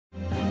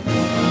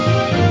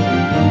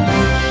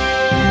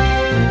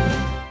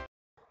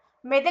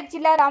మెదక్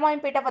జిల్లా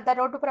రామాయంపేట వద్ద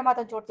రోడ్డు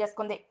ప్రమాదం చోటు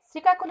చేసుకుంది.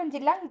 శ్రీకాకుళం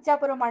జిల్లా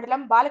ఇచ్చాపురం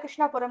మండలం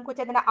బాలకృష్ణాపురంకు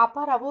చెందిన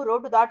అప్పారావు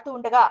రోడ్డు దాటుతూ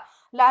ఉండగా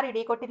లారీ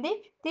ఢీకొట్టింది.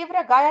 తీవ్ర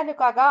గాయాలు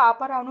కాగా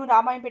అప్పారావును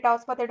రామాయంపేట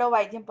ఆసుపత్రిలో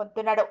వైద్యం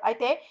పొందుతున్నాడు.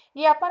 అయితే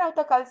ఈ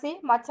అప్పారావుతో కలిసి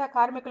మత్స్య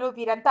కార్మికులు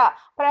వీరంతా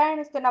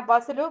ప్రయాణిస్తున్న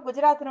బస్సులు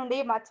గుజరాత్ నుండి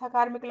మత్స్య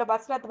కార్మికుల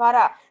బస్సుల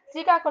ద్వారా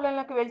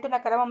శ్రీకాకుళంలోకి వెళ్తున్న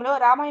క్రమంలో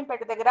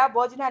రామాయంపేట దగ్గర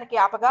భోజనానికి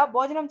ఆపగా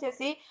భోజనం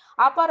చేసి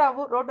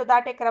అప్పారావు రోడ్డు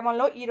దాటే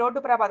క్రమంలో ఈ రోడ్డు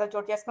ప్రమాదం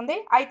చోటు చేసుకుంది.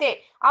 అయితే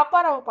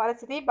అప్పారావు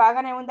పరిస్థితి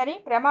బాగానే ఉందని,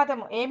 ప్రమాదం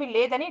ఏమీ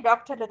లేదని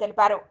డాక్టర్లు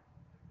తెలిపారు.